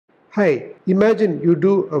Hi, imagine you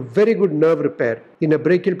do a very good nerve repair in a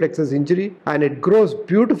brachial plexus injury and it grows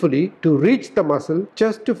beautifully to reach the muscle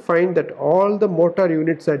just to find that all the motor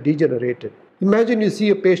units are degenerated. Imagine you see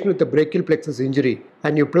a patient with a brachial plexus injury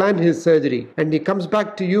and you plan his surgery and he comes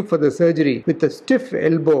back to you for the surgery with a stiff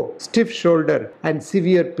elbow, stiff shoulder and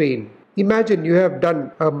severe pain. Imagine you have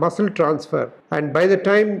done a muscle transfer and by the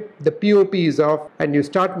time the POP is off and you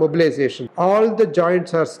start mobilization, all the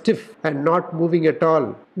joints are stiff and not moving at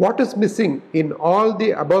all. What is missing in all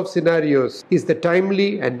the above scenarios is the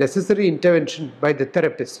timely and necessary intervention by the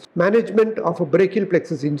therapist. Management of a brachial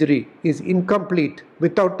plexus injury is incomplete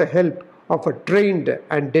without the help of a trained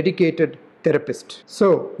and dedicated therapist.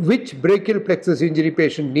 So, which brachial plexus injury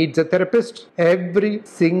patient needs a therapist? Every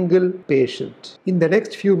single patient. In the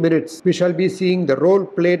next few minutes, we shall be seeing the role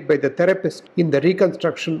played by the therapist in the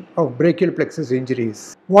reconstruction of brachial plexus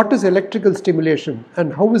injuries. What is electrical stimulation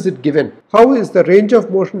and how is it given? How is the range of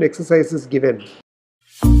motion exercises given?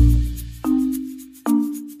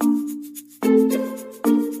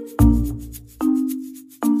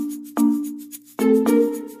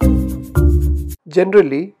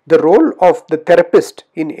 Generally, the role of the therapist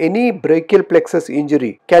in any brachial plexus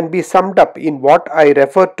injury can be summed up in what I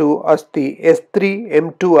refer to as the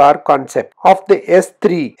S3-M2R concept. Of the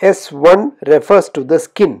S3, S1 refers to the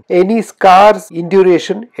skin. Any scars,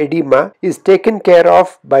 induration, edema is taken care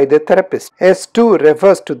of by the therapist. S2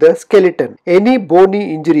 refers to the skeleton. Any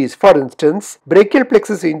bony injuries, for instance, brachial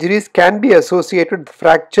plexus injuries can be associated with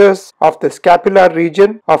fractures of the scapular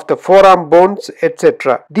region, of the forearm bones,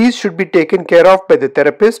 etc. These should be taken care of by the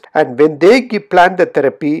therapist, and when they plan the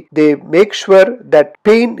therapy, they make sure that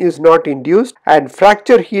pain is not induced and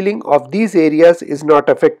fracture healing of these areas is not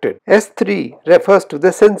affected. S3 refers to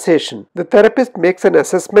the sensation. The therapist makes an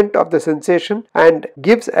assessment of the sensation and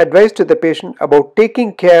gives advice to the patient about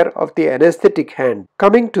taking care of the anesthetic hand.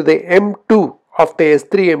 Coming to the M2 of the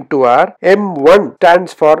S3-M2R, M1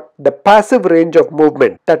 stands for the passive range of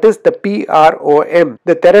movement, that is the PROM.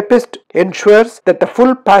 The therapist ensures that the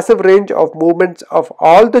full passive range of movements of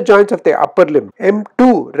all the joints of the upper limb.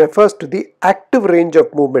 M2 refers to the active range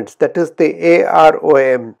of movements, that is the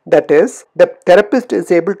AROM. That is, the therapist is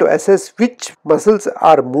able to assess which muscles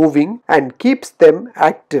are moving and keeps them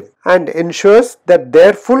active and ensures that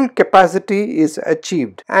their full capacity is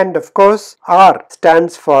achieved. And of course, R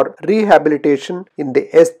stands for rehabilitation in the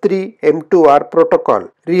S3-M2R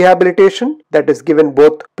protocol. Rehabilitation that is given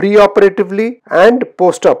both preoperatively and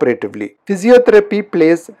postoperatively. Physiotherapy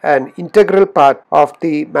plays an integral part of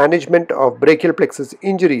the management of brachial plexus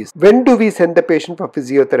injuries. When do we send the patient for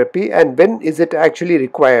physiotherapy and when is it actually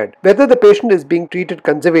required? Whether the patient is being treated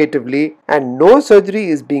conservatively and no surgery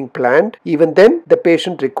is being planned, even then the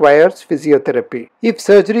patient requires physiotherapy. If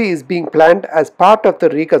surgery is being planned as part of the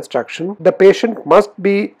reconstruction, the patient must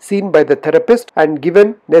be seen by the therapist and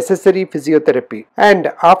given necessary physiotherapy. And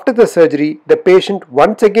after the surgery, the patient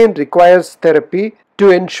once again requires therapy to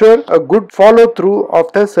ensure a good follow-through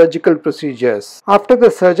of the surgical procedures. After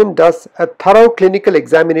the surgeon does a thorough clinical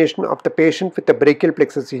examination of the patient with a brachial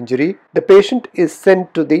plexus injury, the patient is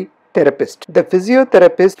sent to the therapist. The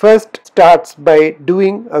physiotherapist first starts by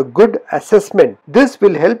doing a good assessment. This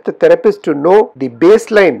will help the therapist to know the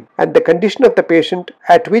baseline and the condition of the patient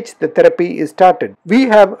at which the therapy is started. We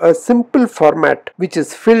have a simple format which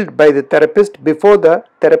is filled by the therapist before the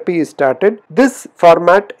therapy is started. This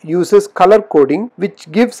format uses color coding which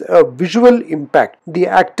gives a visual impact. The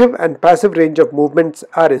active and passive range of movements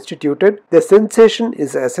are instituted, the sensation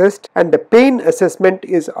is assessed, and the pain assessment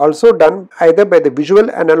is also done either by the visual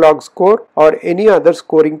analog score or any other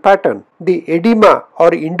scoring pattern. The edema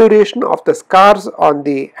or induration of the scars on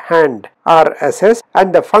the hand are assessed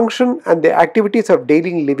and the function and the activities of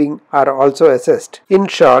daily living are also assessed. In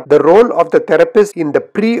short, the role of the therapist in the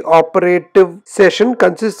preoperative session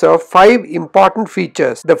consists of 5 important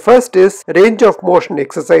features. The first is range of motion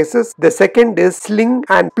exercises, the second is sling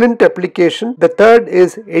and splint application, the third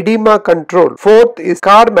is edema control, fourth is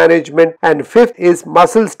scar management, and fifth is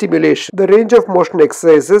muscle stimulation. The range of motion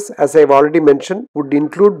exercises, as I have already mentioned, would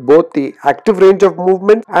include both the active range of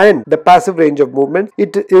movement and the passive range of movement.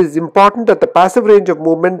 It is important that the passive range of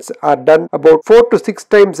movements are done about 4 to 6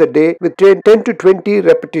 times a day with 10 to 20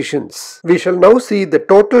 repetitions. We shall now see the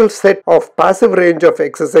total set of passive range of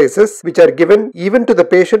exercises which are given even to the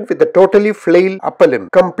patient with a totally flail upper limb.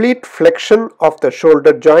 Complete flexion of the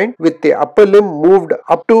shoulder joint with the upper limb moved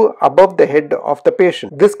up to above the head of the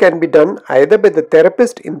patient. This can be done either by the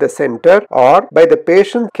therapist in the center or by the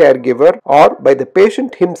patient caregiver or by the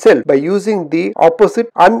patient himself by using the opposite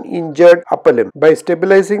uninjured upper limb. By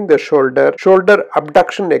stabilizing the shoulder shoulder, shoulder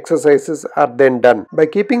abduction exercises are then done. By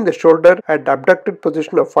keeping the shoulder at abducted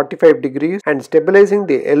position of 45 degrees and stabilizing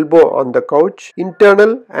the elbow on the couch,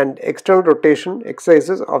 internal and external rotation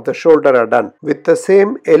exercises of the shoulder are done. With the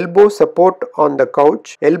same elbow support on the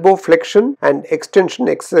couch, elbow flexion and extension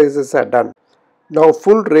exercises are done. Now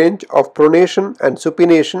full range of pronation and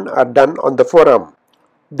supination are done on the forearm.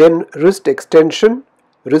 Then wrist extension,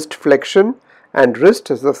 wrist flexion and wrist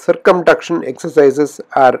circumduction exercises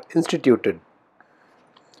are instituted.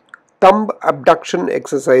 Thumb abduction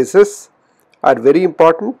exercises are very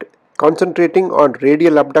important, concentrating on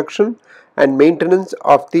radial abduction and maintenance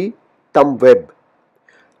of the thumb web.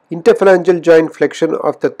 Interphalangeal joint flexion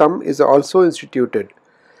of the thumb is also instituted.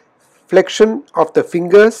 Flexion of the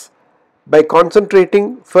fingers by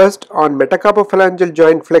concentrating first on metacarpophalangeal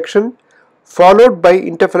joint flexion followed by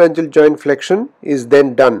interphalangeal joint flexion is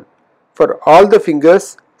then done for all the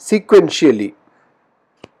fingers sequentially.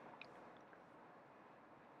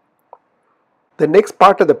 The next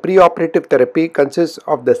part of the preoperative therapy consists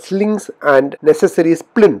of the slings and necessary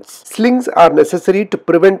splints. Slings are necessary to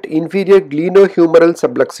prevent inferior glenohumeral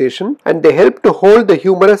subluxation and they help to hold the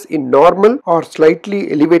humerus in normal or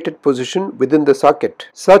slightly elevated position within the socket.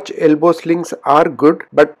 Such elbow slings are good,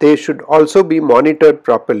 but they should also be monitored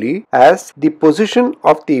properly as the position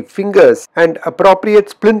of the fingers and appropriate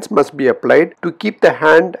splints must be applied to keep the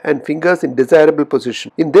hand and fingers in desirable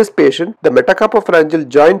position. In this patient, the metacarpophalangeal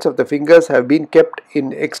joints of the fingers have been kept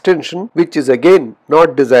in extension, which is again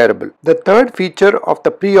not desirable. The third feature of the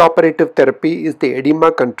preoperative therapy is the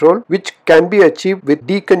edema control, which can be achieved with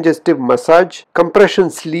decongestive massage, compression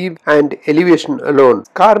sleeve and elevation alone.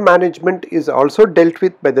 Scar management is also dealt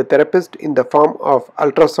with by the therapist in the form of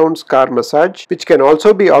ultrasound scar massage, which can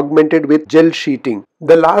also be augmented with gel sheeting.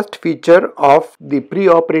 The last feature of the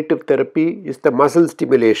preoperative therapy is the muscle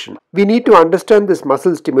stimulation. We need to understand this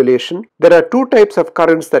muscle stimulation. There are two types of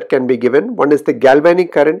currents that can be given. One is the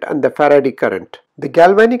galvanic current and the Faradic current. The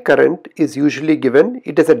galvanic current is usually given.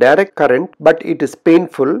 It is a direct current, but it is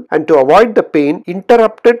painful, and to avoid the pain,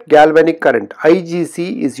 interrupted galvanic current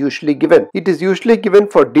IGC is usually given. It is usually given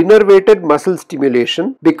for denervated muscle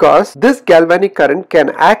stimulation because this galvanic current can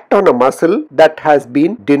act on a muscle that has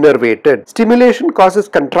been denervated. Stimulation causes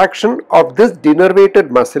contraction of this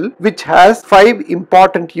denervated muscle, which has 5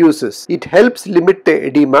 important uses. It helps limit the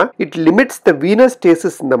edema, it limits the venous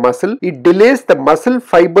stasis in the muscle, it delays the muscle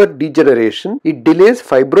fiber degeneration, it delays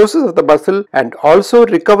fibrosis of the muscle, and also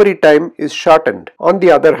recovery time is shortened. On the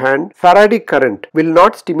other hand, Faradic current will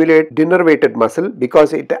not stimulate denervated muscle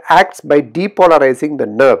because it acts by depolarizing the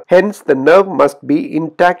nerve. Hence, the nerve must be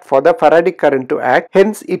intact for the Faradic current to act.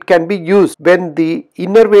 Hence, it can be used when the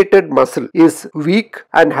innervated muscle is weak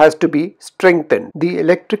and has to be strengthened. The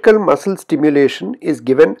electrical muscle stimulation is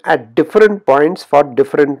given at different points for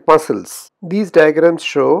different muscles. These diagrams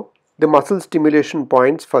show the muscle stimulation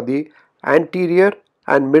points for the anterior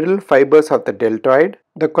and middle fibers of the deltoid,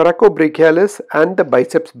 the coracobrachialis and the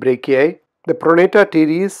biceps brachii, the pronata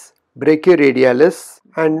teres brachioradialis,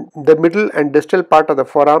 and the middle and distal part of the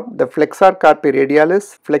forearm, the flexor carpi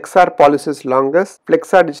radialis, flexor pollicis longus,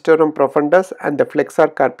 flexor digitorum profundus and the flexor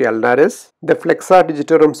carpi ulnaris, the flexor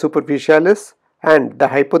digitorum superficialis and the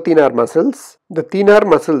hypothenar muscles, the thenar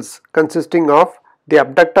muscles consisting of the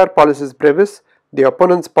abductor pollicis brevis, the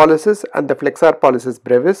opponens pollicis and the flexor pollicis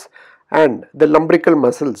brevis, and the lumbrical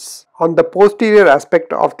muscles. On the posterior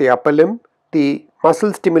aspect of the upper limb, the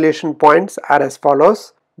muscle stimulation points are as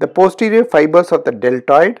follows: the posterior fibers of the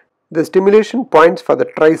deltoid, the stimulation points for the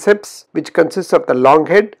triceps, which consists of the long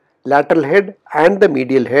head, lateral head and the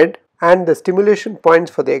medial head, and the stimulation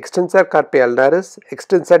points for the extensor carpi ulnaris,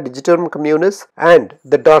 extensor digitorum communis and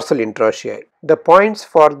the dorsal interossei. The points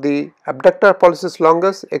for the abductor pollicis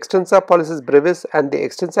longus, extensor pollicis brevis and the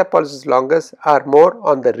extensor pollicis longus are more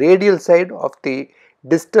on the radial side of the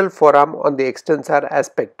distal forearm on the extensor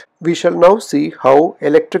aspect. We shall now see how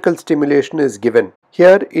electrical stimulation is given.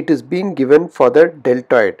 Here it is being given for the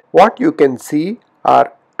deltoid. What you can see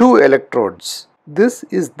are 2 electrodes. This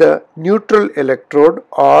is the neutral electrode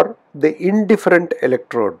or the indifferent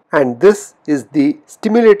electrode, and this is the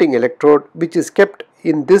stimulating electrode which is kept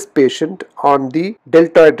in this patient on the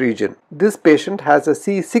deltoid region. This patient has a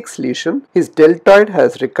C6 lesion. His deltoid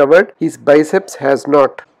has recovered, his biceps has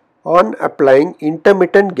not. On applying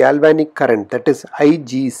intermittent galvanic current, that is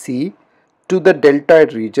IGC, to the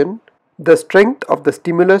deltoid region, the strength of the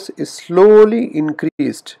stimulus is slowly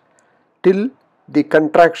increased till the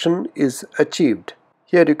contraction is achieved.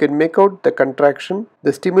 Here you can make out the contraction,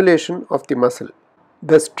 the stimulation of the muscle.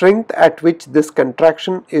 The strength at which this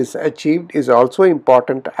contraction is achieved is also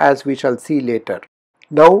important, as we shall see later.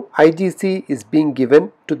 Now IGC is being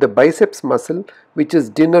given to the biceps muscle, which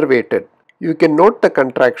is denervated. You can note the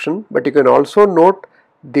contraction, but you can also note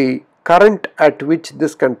the current at which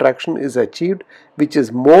this contraction is achieved, which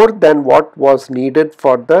is more than what was needed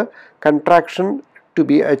for the contraction to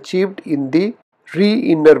be achieved in the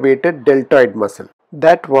re-innervated deltoid muscle.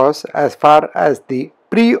 That was as far as the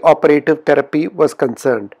preoperative therapy was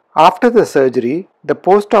concerned. After the surgery, the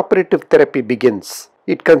postoperative therapy begins.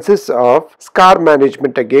 It consists of scar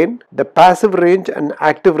management again, the passive range and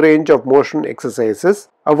active range of motion exercises,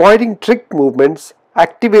 avoiding trick movements,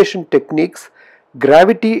 activation techniques,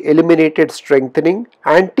 gravity eliminated strengthening,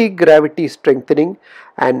 anti-gravity strengthening,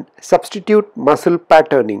 and substitute muscle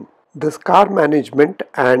patterning. The scar management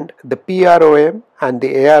and the PROM and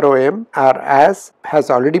the AROM are as has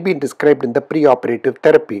already been described in the preoperative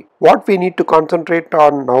therapy. What we need to concentrate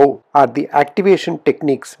on now are the activation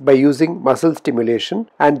techniques by using muscle stimulation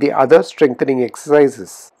and the other strengthening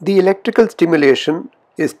exercises. The electrical stimulation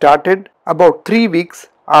is started about 3 weeks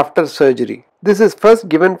after surgery. This is first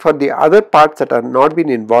given for the other parts that are not been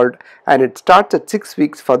involved, and it starts at 6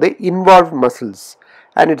 weeks for the involved muscles,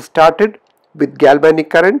 and it started with galvanic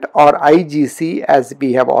current or IGC, as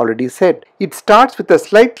we have already said. It starts with a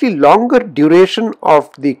slightly longer duration of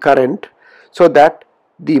the current so that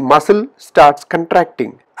the muscle starts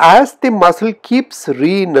contracting. As the muscle keeps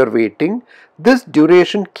re-innervating, this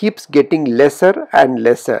duration keeps getting lesser and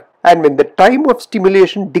lesser. And when the time of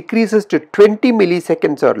stimulation decreases to 20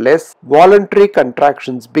 milliseconds or less, voluntary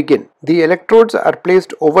contractions begin. The electrodes are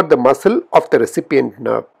placed over the muscle of the recipient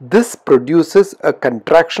nerve. This produces a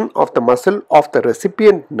contraction of the muscle of the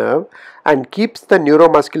recipient nerve and keeps the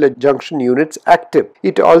neuromuscular junction units active.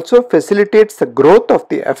 It also facilitates the growth of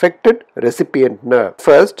the affected recipient nerve.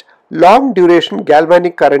 First, long duration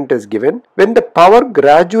galvanic current is given. When the power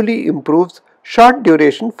gradually improves, short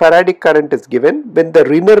duration Faradic current is given when the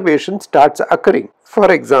renervation starts occurring.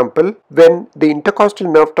 For example, when the intercostal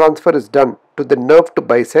nerve transfer is done to the nerve to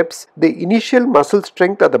biceps, the initial muscle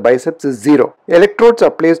strength of the biceps is 0. Electrodes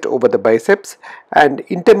are placed over the biceps and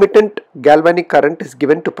intermittent galvanic current is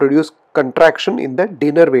given to produce contraction in the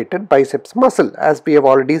denervated biceps muscle, as we have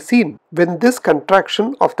already seen. When this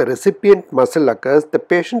contraction of the recipient muscle occurs, the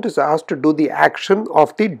patient is asked to do the action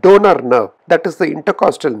of the donor nerve, that is the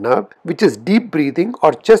intercostal nerve, which is deep breathing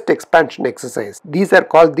or chest expansion exercise. These are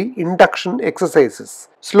called the induction exercises.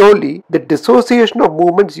 Slowly, the dissociation of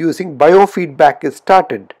movements using biofeedback is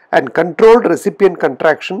started, and controlled recipient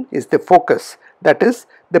contraction is the focus. That is,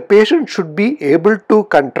 the patient should be able to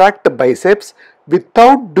contract the biceps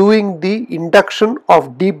without doing the induction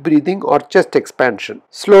of deep breathing or chest expansion.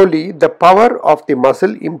 Slowly, the power of the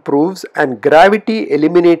muscle improves and gravity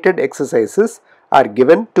eliminated exercises are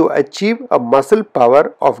given to achieve a muscle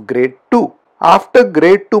power of grade 2. After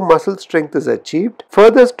grade 2 muscle strength is achieved,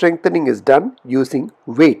 further strengthening is done using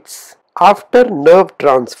weights. After nerve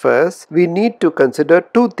transfers, we need to consider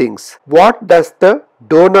two things. What does the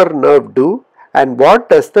donor nerve do and what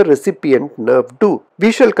does the recipient nerve do?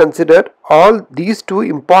 We shall consider all these two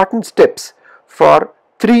important steps for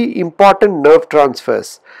 3 important nerve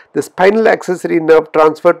transfers: the spinal accessory nerve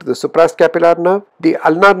transfer to the suprascapular nerve, the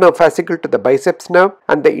ulnar nerve fascicle to the biceps nerve,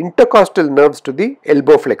 and the intercostal nerves to the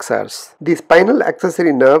elbow flexors. The spinal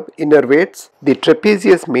accessory nerve innervates the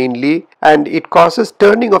trapezius mainly, and it causes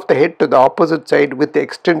turning of the head to the opposite side with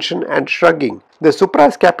extension and shrugging. The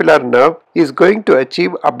suprascapular nerve is going to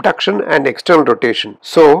achieve abduction and external rotation.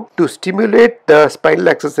 So, to stimulate the spinal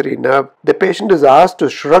accessory nerve, the patient is asked to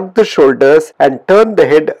shrug the shoulders and turn the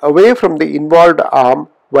head away from the involved arm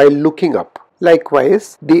while looking up.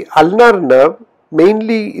 Likewise, the ulnar nerve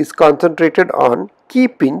mainly is concentrated on key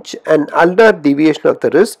pinch and ulnar deviation of the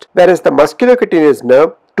wrist, whereas the musculocutaneous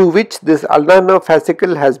nerve, to which this ulnar nerve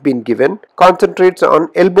fascicle has been given, concentrates on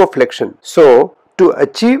elbow flexion. So, to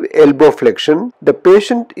achieve elbow flexion, the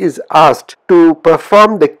patient is asked to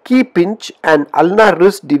perform the key pinch and ulnar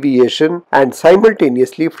wrist deviation and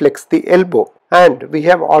simultaneously flex the elbow. And we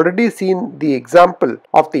have already seen the example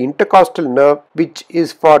of the intercostal nerve, which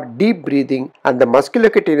is for deep breathing, and the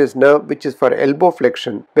musculocutaneous nerve, which is for elbow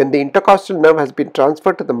flexion. When the intercostal nerve has been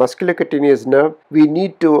transferred to the musculocutaneous nerve, we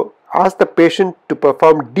need to ask the patient to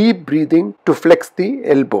perform deep breathing to flex the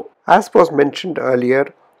elbow. As was mentioned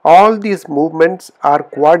earlier, all these movements are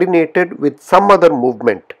coordinated with some other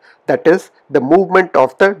movement, that is the movement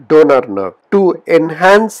of the donor nerve. To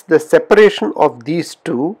enhance the separation of these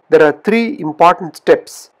two, there are 3 important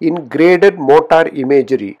steps in graded motor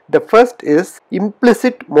imagery. The first is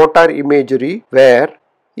implicit motor imagery, where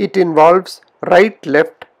it involves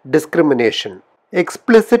right-left discrimination.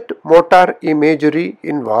 Explicit motor imagery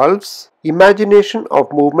involves imagination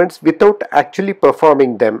of movements without actually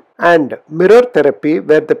performing them, and mirror therapy,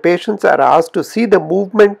 where the patients are asked to see the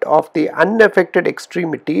movement of the unaffected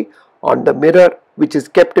extremity on the mirror which is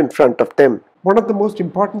kept in front of them. One of the most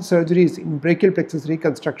important surgeries in brachial plexus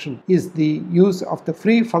reconstruction is the use of the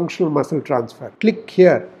free functional muscle transfer. Click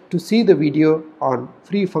here to see the video on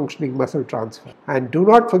free functioning muscle transfer. And do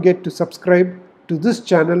not forget to subscribe to this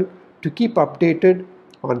channel to keep updated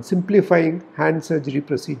on simplifying hand surgery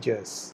procedures.